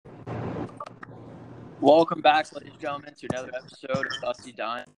Welcome back, ladies and gentlemen, to another episode of Dusty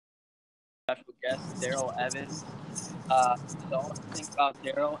Dime. Special guest, Daryl Evans. The only thing about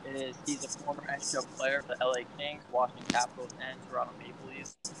Daryl is he's a former NHL player for the LA Kings, Washington Capitals, and Toronto Maple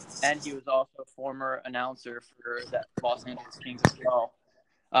Leafs. And he was also a former announcer for the Los Angeles Kings as well.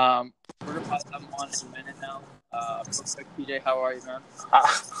 We're going to probably have him on in a minute now. Real quick, PJ, how are you, man?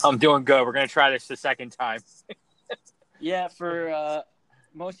 I'm doing good. We're going to try this the second time. Yeah, for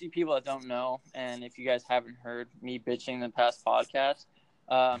most of you people that don't know, and if you guys haven't heard me bitching in the past podcast,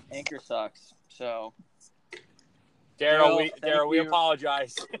 Anchor sucks. So, Daryl, we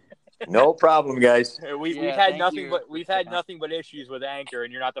apologize. No problem, guys. We've had nothing but issues with Anchor,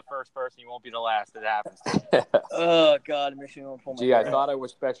 and you're not the first person. You won't be the last. It happens. Oh God, it makes me want to pull my Gee, I thought I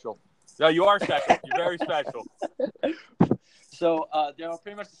was special. No, you are special. You're very special. So, Daryl,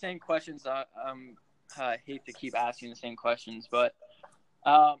 pretty much the same questions. I hate to keep asking the same questions, but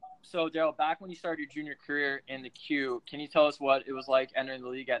so Daryl, back when you started your junior career in the Q, can you tell us what it was like entering the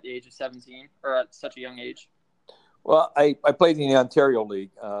league at the age of 17 or at such a young age? Well, I played in the Ontario League.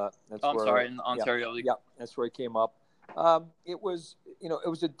 In the Ontario League. Yeah, that's where I came up. It was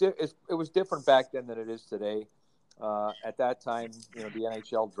different back then than it is today. At that time, the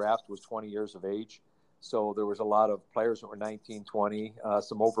NHL draft was 20 years of age. So there was a lot of players that were 19, 20,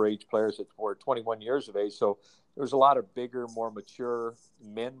 some overage players that were 21 years of age. So there was a lot of bigger, more mature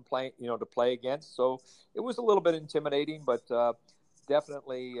men playing, to play against. So it was a little bit intimidating, but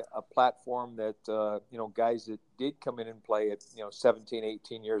definitely a platform that, guys that did come in and play at, 17,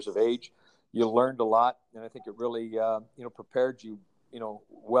 18 years of age, you learned a lot. And I think it really, prepared you,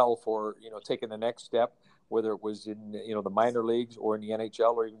 well for, taking the next step, whether it was in, the minor leagues or in the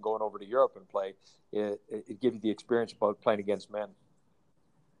NHL or even going over to Europe and play. It gives you the experience about playing against men.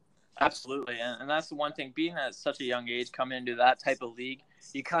 Absolutely. And that's the one thing, being at such a young age, coming into that type of league,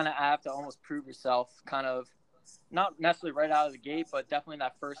 you kind of have to almost prove yourself, kind of not necessarily right out of the gate, but definitely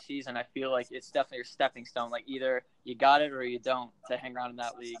that first season. I feel like it's definitely your stepping stone. Like either you got it or you don't to hang around in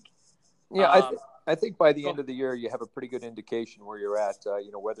that league. Yeah, I think by the end of the year, you have a pretty good indication where you're at,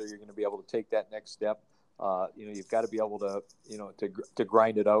 whether you're going to be able to take that next step. You've got to be able to, to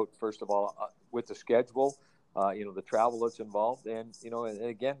grind it out, first of all, with the schedule, the travel that's involved. And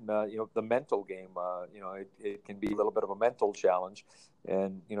again, the mental game, it can be a little bit of a mental challenge.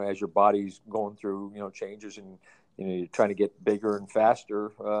 And, as your body's going through, changes and, you're trying to get bigger and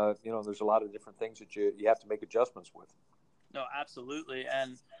faster, there's a lot of different things that you have to make adjustments with. No, absolutely.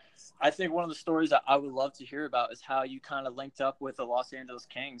 And I think one of the stories that I would love to hear about is how you kind of linked up with the Los Angeles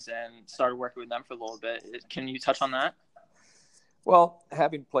Kings and started working with them for a little bit. Can you touch on that? Well,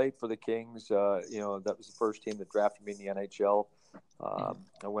 having played for the Kings, that was the first team that drafted me in the NHL.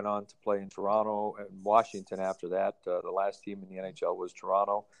 I went on to play in Toronto and Washington after that. The last team in the NHL was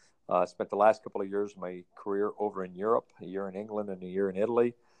Toronto. Spent the last couple of years of my career over in Europe, a year in England and a year in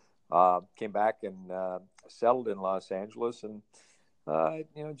Italy. Came back and settled in Los Angeles, and I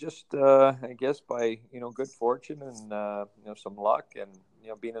guess by good fortune and some luck and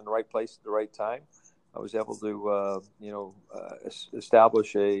being in the right place at the right time, I was able to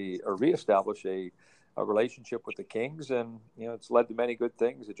reestablish a relationship with the Kings, and it's led to many good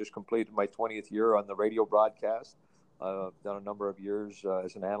things. I just completed my 20th year on the radio broadcast. I've done a number of years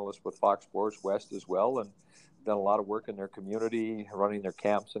as an analyst with Fox Sports West as well, and done a lot of work in their community, running their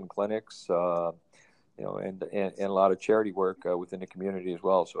camps and clinics, and a lot of charity work within the community as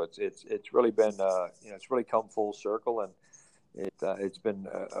well. So it's really been it's really come full circle, and it's been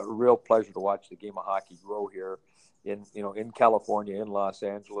a real pleasure to watch the game of hockey grow here in California, in Los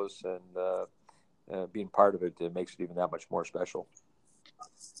Angeles, and being part of it makes it even that much more special.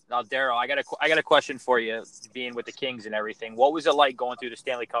 Now, Daryl, I got a question for you. Being with the Kings and everything, what was it like going through the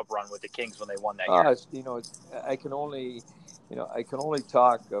Stanley Cup run with the Kings when they won that year? I can only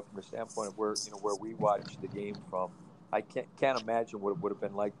talk from a standpoint of where we watched the game from. I can't imagine what it would have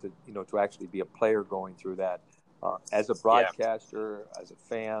been like to actually be a player going through that. As a broadcaster, as a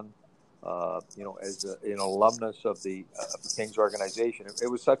fan, as an alumnus of the Kings organization, it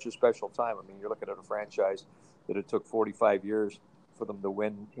was such a special time. I mean, you're looking at a franchise that it took 45 years for them to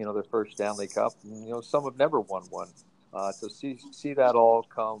win, their first Stanley Cup. And, some have never won one. To see that all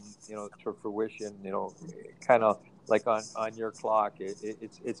come, to fruition, kind of like on your clock,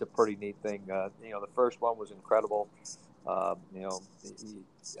 it's a pretty neat thing. The first one was incredible. I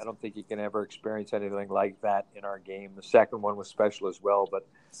don't think you can ever experience anything like that in our game. The second one was special as well, but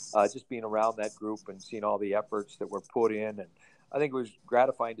just being around that group and seeing all the efforts that were put in, and I think it was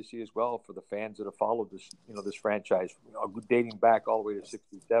gratifying to see as well for the fans that have followed this, this franchise, dating back all the way to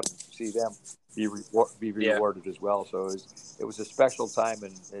 '67, to see them be rewarded as well. So it was a special time,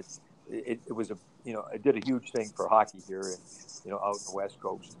 and it was it did a huge thing for hockey here and, out in the West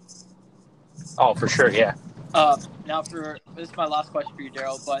Coast. Oh, for sure. Yeah. Now this is my last question for you,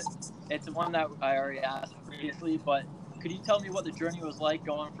 Daryl, but it's one that I already asked previously, but could you tell me what the journey was like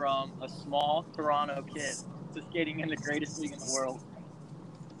going from a small Toronto kid to skating in the greatest league in the world?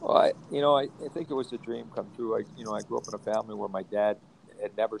 Well, I think it was a dream come true. I grew up in a family where my dad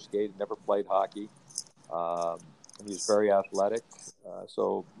had never skated, never played hockey. And he was very athletic.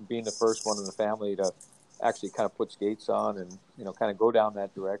 So being the first one in the family to actually kind of put skates on and, kind of go down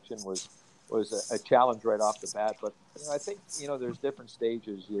that direction was a challenge right off the bat. But, I think, there's different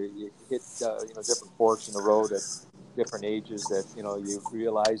stages. You hit, different forks in the road at different ages that, you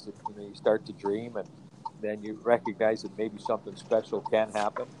realize that, you start to dream and then you recognize that maybe something special can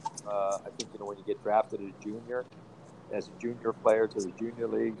happen. I think, when you get drafted as a junior player to the junior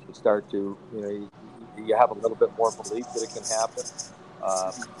leagues, you start to, you have a little bit more belief that it can happen.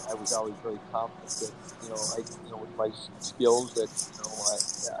 I was always very confident that, with my skills that,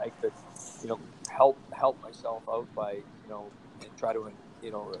 I could, help myself out by, and try to,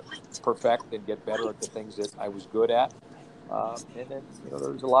 perfect and get better at the things that I was good at. And then, there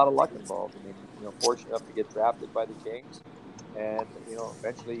was a lot of luck involved. I mean, fortunate enough to get drafted by the Kings and,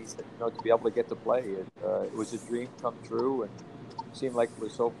 eventually, to be able to get to play. It was a dream come true and it seemed like it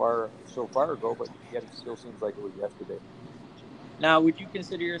was so far ago, but yet it still seems like it was yesterday. Now, would you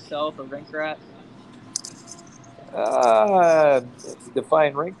consider yourself a rink rat?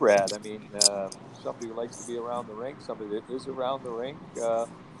 Define rink rat. I mean, somebody who likes to be around the rink, somebody that is around the rink.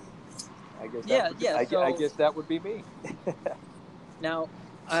 I guess that would be me. Now,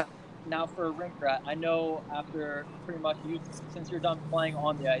 for a rink rat, I know after pretty much since you're done playing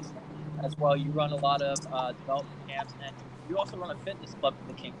on the ice as well, you run a lot of development camps, and you also run a fitness club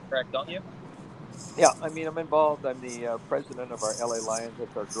for the Kings, correct? Don't you? Yeah, I mean, I'm involved. I'm the president of our LA Lions.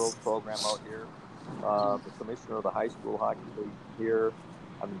 That's our girls program out here. The commissioner of the high school hockey league here.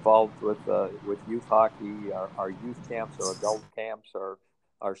 I'm involved with youth hockey, our youth camps, our adult camps,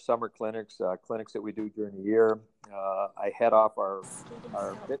 our summer clinics that we do during the year. I head off our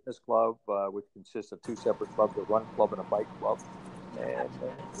fitness club, which consists of two separate clubs: a run club and a bike club. And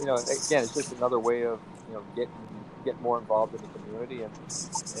again, it's just another way of getting more involved in the community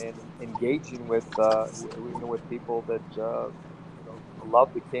and engaging with with people that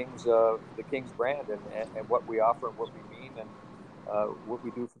love the Kings brand and what we offer and what we mean and what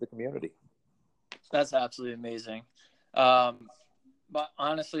we do for the community. That's absolutely amazing. But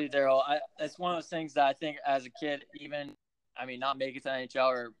honestly, Daryl, it's one of those things that I think as a kid, not make it to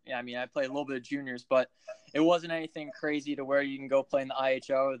NHL I played a little bit of juniors, but it wasn't anything crazy to where you can go play in the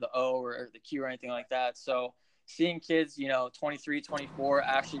IHL or the O or the Q or anything like that. So seeing kids, 23, 24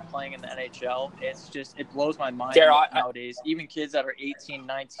 actually playing in the NHL, it blows my mind nowadays. Even kids that are 18,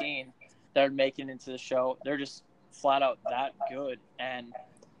 19 that are making it into the show, they're just flat out that good. And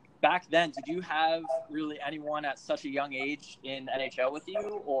back then, did you have really anyone at such a young age in NHL with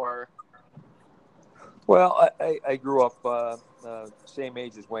you, or? Well, I grew up same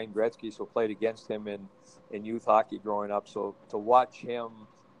age as Wayne Gretzky, so played against him in youth hockey growing up. So to watch him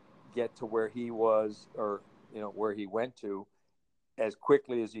get to where he was, or where he went to, as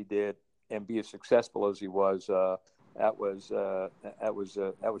quickly as he did, and be as successful as he was, that was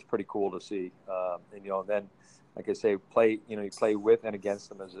pretty cool to see. And then, like I say, you play with and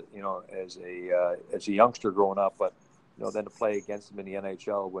against him as a youngster growing up, but then to play against him in the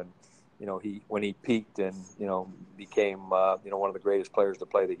NHL when he peaked and became one of the greatest players to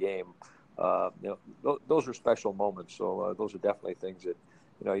play the game. Those are special moments. So those are definitely things that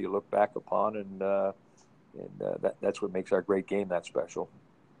you look back upon, and that's what makes our great game that special.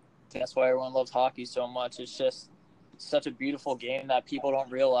 That's why everyone loves hockey so much. It's just such a beautiful game that people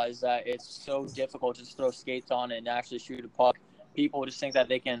don't realize that it's so difficult to just throw skates on and actually shoot a puck. People just think that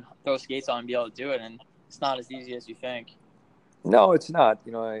they can throw skates on and be able to do it, and it's not as easy as you think. No, it's not.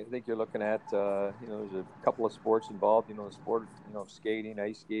 I think you're looking at, there's a couple of sports involved. The sport, skating,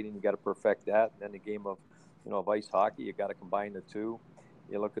 ice skating, you got to perfect that. And then the game of, of ice hockey, you got to combine the two.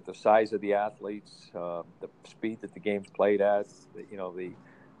 You look at the size of the athletes, the speed that the game's played at,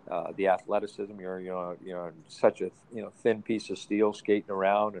 the athleticism. You're such a thin piece of steel skating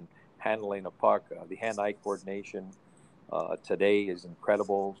around and handling a puck. The hand-eye coordination today is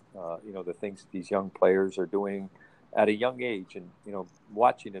incredible. The things that these young players are doing at a young age, and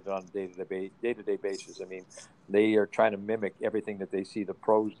watching it on a day-to-day basis. I mean, they are trying to mimic everything that they see the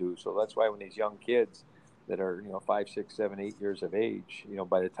pros do. So that's why when these young kids that are 5, 6, 7, 8 years of age,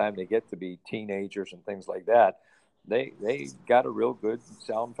 by the time they get to be teenagers and things like that, they got a real good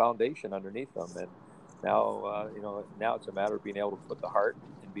sound foundation underneath them. And now now it's a matter of being able to put the heart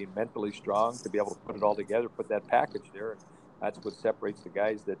and being mentally strong to be able to put it all together, put that package there. And that's what separates the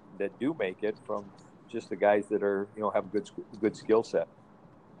guys that do make it from just the guys that are, have a good skill set.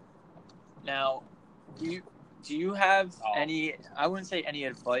 Now, do you have any, I wouldn't say any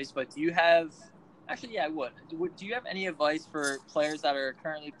advice, but do you have, actually, yeah, I would. Do you have any advice for players that are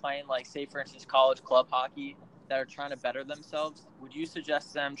currently playing, like, say, for instance, college club hockey, that are trying to better themselves? Would you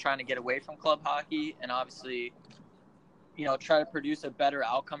suggest them trying to get away from club hockey and obviously, try to produce a better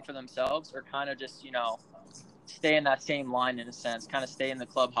outcome for themselves, or kind of just, stay in that same line in a sense, kind of stay in the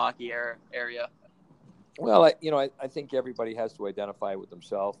club hockey area? Well, I think everybody has to identify with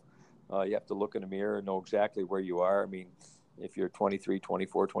themselves. You have to look in the mirror and know exactly where you are. I mean, if you're 23,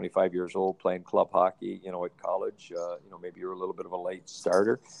 24, 25 years old playing club hockey, at college, maybe you're a little bit of a late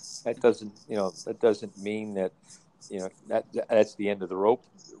starter. That doesn't mean that, that's the end of the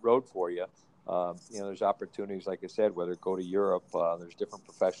road for you. There's opportunities, like I said, whether go to Europe, there's different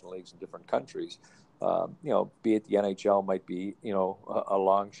professional leagues in different countries. Be it the NHL might be, a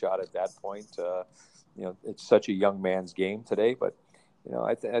long shot at that point. It's such a young man's game today, but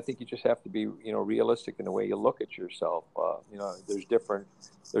I think you just have to be, realistic in the way you look at yourself. There's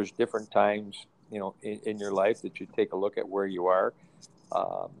different times, in your life that you take a look at where you are,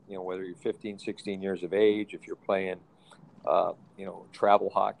 whether you're 15, 16 years of age, if you're playing, travel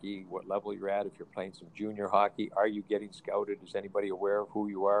hockey, what level you're at, if you're playing some junior hockey, are you getting scouted? Is anybody aware of who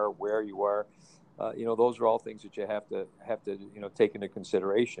you are, where you are? Those are all things that you have to, take into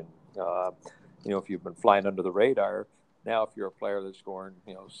consideration. If you've been flying under the radar, now, if you're a player that's scoring,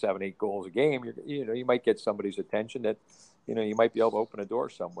 7, 8 goals a game, you might get somebody's attention that, you might be able to open a door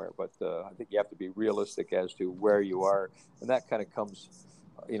somewhere. But I think you have to be realistic as to where you are, and that kind of comes,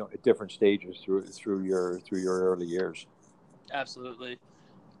 at different stages through your early years. Absolutely.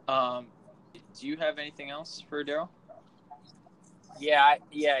 Do you have anything else for Daryl? Yeah,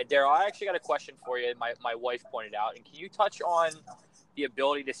 Daryl. I actually got a question for you. My wife pointed out, and can you touch on the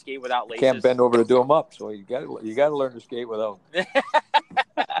ability to skate without laces? Can't bend over to do them up, so you got to learn to skate without them.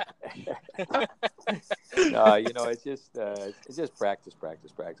 It's just practice.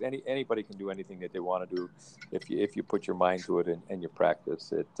 Anybody can do anything that they want to do if you put your mind to it and you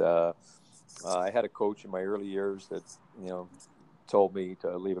practice it. I had a coach in my early years that told me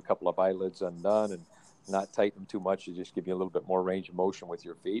to leave a couple of eyelids undone and not tighten them too much to just give you a little bit more range of motion with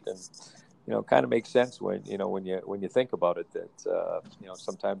your feet. And kind of makes sense when you think about it, that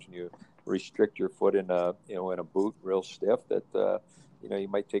sometimes when you restrict your foot in a boot real stiff, that you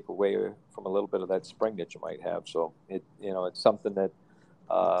might take away from a little bit of that spring that you might have. So it's something that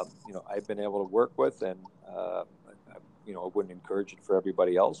I've been able to work with, and I wouldn't encourage it for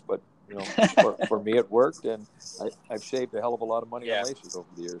everybody else, but for me it worked, and I've saved a hell of a lot of money on laces over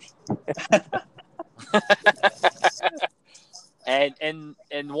the years. And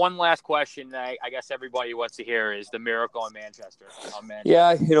one last question I guess everybody wants to hear is the Miracle in Manchester.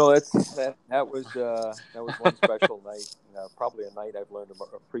 Yeah, that was one special night. Probably a night I've learned to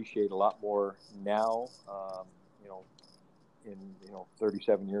appreciate a lot more now. In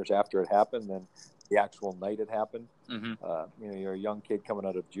 37 years after it happened than the actual night it happened. Mm-hmm. You're a young kid coming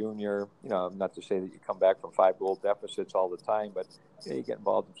out of junior. Not to say that you come back from 5-goal deficits all the time, but you get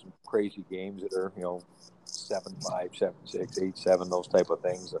involved in some crazy games that are 7-5, 7-6, 8-7, those type of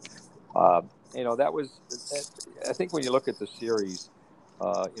things. That was, I think when you look at the series,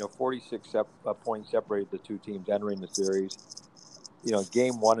 46 points separated the two teams entering the series.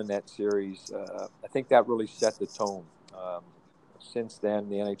 Game one in that series, I think that really set the tone. Since then,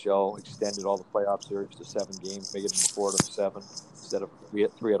 the NHL extended all the playoff series to 7 games, making it 4 out of 7 instead of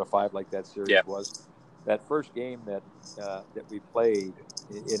 3 out of 5 like that series was. That first game that we played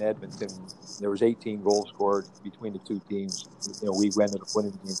in Edmonton, there was 18 goals scored between the two teams. We ended up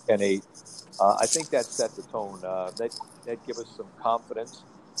winning the game 10-8. I think that set the tone. That gave us some confidence.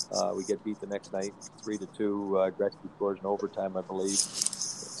 We get beat the next night 3-2. Gretzky scores in overtime, I believe.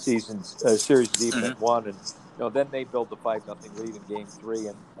 Series is even at 1, and then they build the 5-0 lead in Game 3,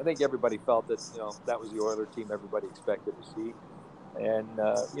 and I think everybody felt that that was the Oilers team everybody expected to see. And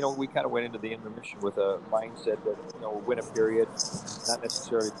we kind of went into the intermission with a mindset that win a period, not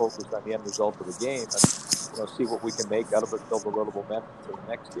necessarily focused on the end result of the game, but see what we can make out of it, build a little momentum for the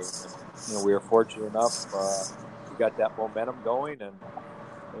next game. And we were fortunate enough, we got that momentum going, and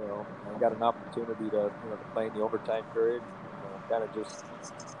I got an opportunity to play in the overtime period, kind of just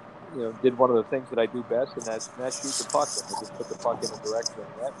did one of the things that I do best, and that's shoot the puck. And I just put the puck in the direction of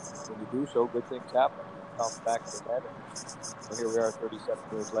the net. When you do so, good things happen. You bounce back to the net, and here we are 37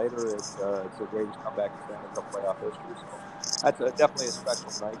 years later. It's the greatest comeback in Stanley Cup playoff history. So that's definitely a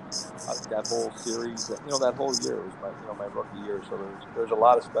special night. I think that whole series, that whole year was my rookie year. So there's a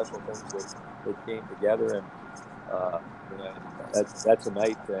lot of special things that came together, and that's a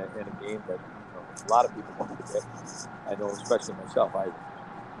night and a game that a lot of people won't forget. I know, especially myself.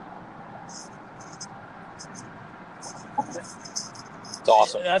 It's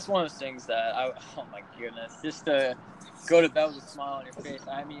awesome. That's one of those things that oh my goodness, just to go to bed with a smile on your face.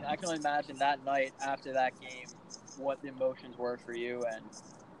 I mean, I can only imagine that night after that game, what the emotions were for you, and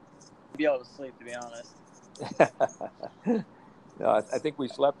be able to sleep, to be honest. No, I think we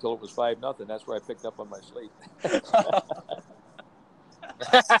slept till it was 5-0. That's where I picked up on my sleep.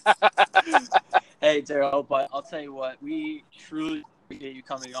 Hey, Daryl, but I'll tell you what, we truly appreciate you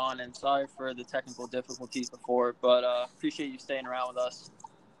coming on, and sorry for the technical difficulties before, but appreciate you staying around with us.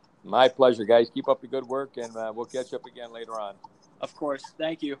 My pleasure, guys. Keep up the good work, and we'll catch up again later on. Of course.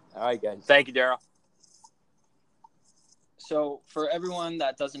 Thank you. All right, guys. Thank you, Daryl. So for everyone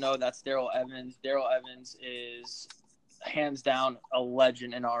that doesn't know, that's Daryl Evans. Daryl Evans is hands down a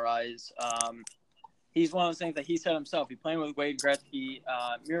legend in our eyes. He's one of those things that he said himself. He's playing with Wayne Gretzky,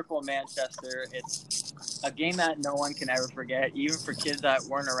 Miracle in Manchester. It's a game that no one can ever forget. Even for kids that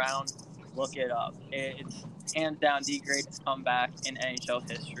weren't around, look it up. It's hands down the greatest comeback in NHL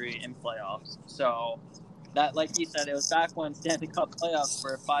history in playoffs. So that, like he said, it was back when Stanley Cup playoffs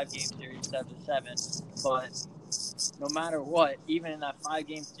were a 5-game series, 7-7. But no matter what, even in that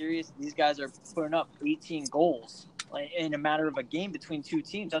 5-game series, these guys are putting up 18 goals in a matter of a game between two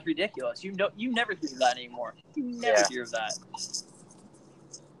teams. That's ridiculous. You never hear that anymore. You never hear that.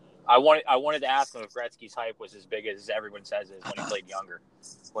 I wanted to ask him if Gretzky's hype was as big as everyone says it is when he played younger.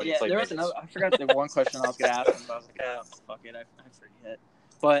 There was another. I forgot the one question I was going to ask him, but I was like, oh, fuck it, I forget.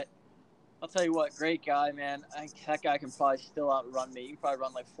 But I'll tell you what, great guy, man. That guy can probably still outrun me. He can probably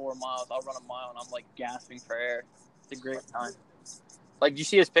run like 4 miles. I'll run a mile, and I'm like gasping for air. It's a great time. Like, do you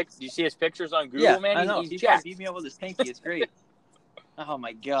see his pictures on Google, man? I know. He's jacked. Beat me up with his pinky. It's great. Oh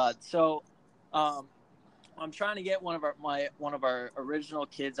my god. So, I'm trying to get one of our original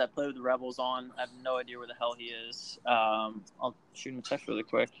kids that played with the Rebels on. I have no idea where the hell he is. I'll shoot him a text really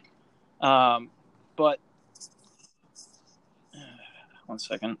quick. But 1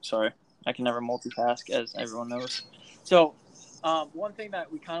 second. Sorry, I can never multitask, as everyone knows. So, one thing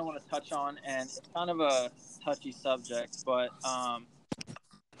that we kind of want to touch on, and it's kind of a touchy subject, but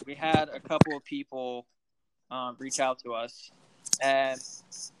we had a couple of people reach out to us, and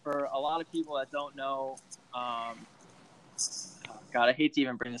for a lot of people that don't know, God, I hate to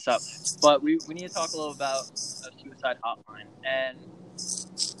even bring this up, but we need to talk a little about a suicide hotline. And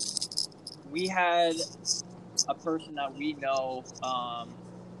we had a person that we know,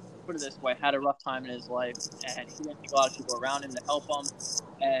 put it this way, had a rough time in his life, and he didn't think a lot of people around him to help him,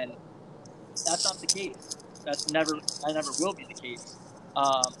 and that's not the case. That never will be the case.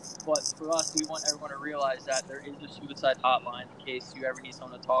 But for us, we want everyone to realize that there is a suicide hotline in case you ever need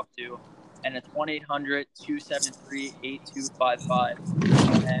someone to talk to, and it's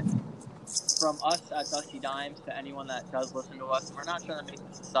 1-800-273-8255. And from us at Dusty Dimes to anyone that does listen to us, we're not trying to make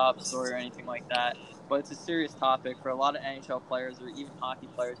this a sob story or anything like that, but it's a serious topic for a lot of NHL players or even hockey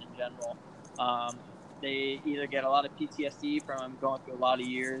players in general. They either get a lot of PTSD from going through a lot of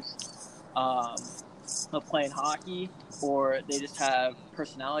years of playing hockey, or they just have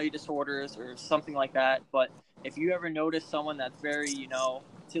personality disorders or something like that. But if you ever notice someone that's very,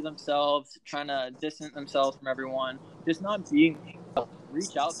 to themselves, trying to distance themselves from everyone, just not being,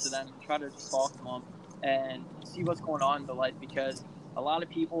 reach out to them and try to just talk to them and see what's going on in their life, because a lot of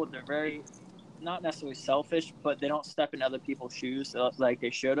people, they're very, not necessarily selfish, but they don't step in other people's shoes like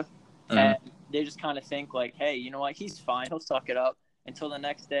they should. Mm-hmm. And they just kind of think like, hey, you know what, he's fine, he'll suck it up. Until the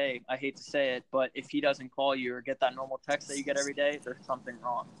next day, I hate to say it, but if he doesn't call you or get that normal text that you get every day, there's something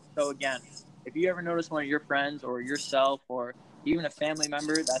wrong. So again, if you ever notice one of your friends or yourself or even a family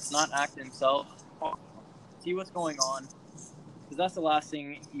member that's not acting himself, see what's going on, because that's the last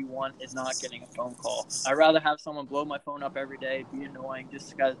thing you want, is not getting a phone call. I'd rather have someone blow my phone up every day, be annoying just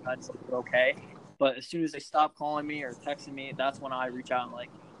because I know it's okay. But as soon as they stop calling me or texting me, that's when I reach out and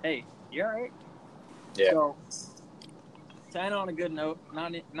like, hey, you all right? Yeah. So, to end on a good note, we're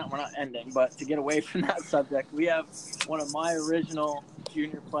not ending, but to get away from that subject, we have one of my original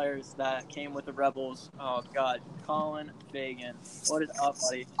junior players that came with the Rebels. Oh, God, Colin Fagan. What is up,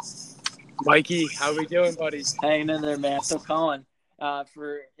 buddy? Mikey, how we doing, buddy? Hanging in there, man. So, Colin,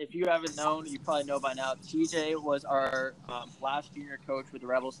 For if you haven't known, you probably know by now. TJ was our last junior coach with the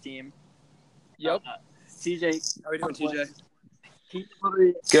Rebels team. Yep. TJ, how are you doing, TJ? He's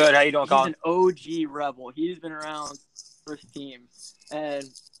literally Good. How you doing, Colin? He's an OG Rebel. He's been around first team. And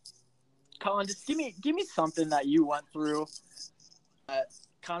Colin, just give me something that you went through that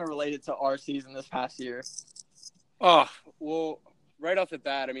kind of related to our season this past year. Oh, well, right off the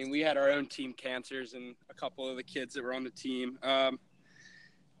bat, I mean, we had our own team cancers and a couple of the kids that were on the team.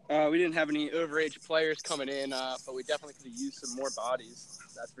 We didn't have any overage players coming in, but we definitely could have used some more bodies.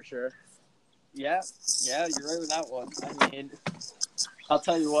 That's for sure. Yeah, you're right with that one. I mean, I'll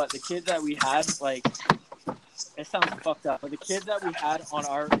tell you what, the kids that we had, like, it sounds fucked up, but the kids that we had on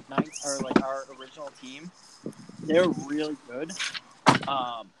our original team, they're really good.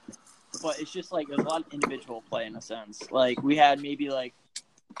 But it's just like there's a lot of individual play in a sense. Like we had maybe like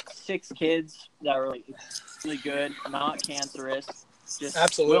 6 kids that were like really good, not cancerous, just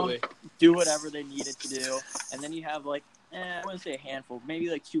absolutely do whatever they needed to do. And then you have like I wouldn't say a handful, maybe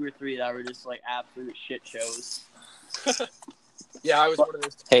like 2 or 3 that were just like absolute shit shows. Yeah, I was one of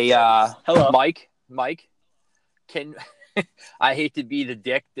those. Hey, hello, Mike. Can I hate to be the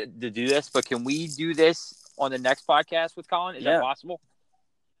dick to do this, but can we do this on the next podcast with Colin? Is that possible?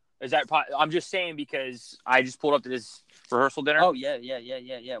 Is that? I'm just saying because I just pulled up to this rehearsal dinner. Oh yeah.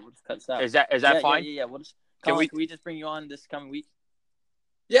 We'll just cut this out. Is that fine? Yeah. We'll just. Colin, can we just bring you on this coming week?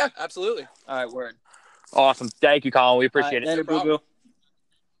 Yeah, absolutely. All right, word. Awesome. Thank you, Colin. We appreciate it. Later, boo boo.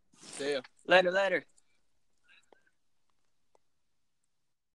 See ya. Later.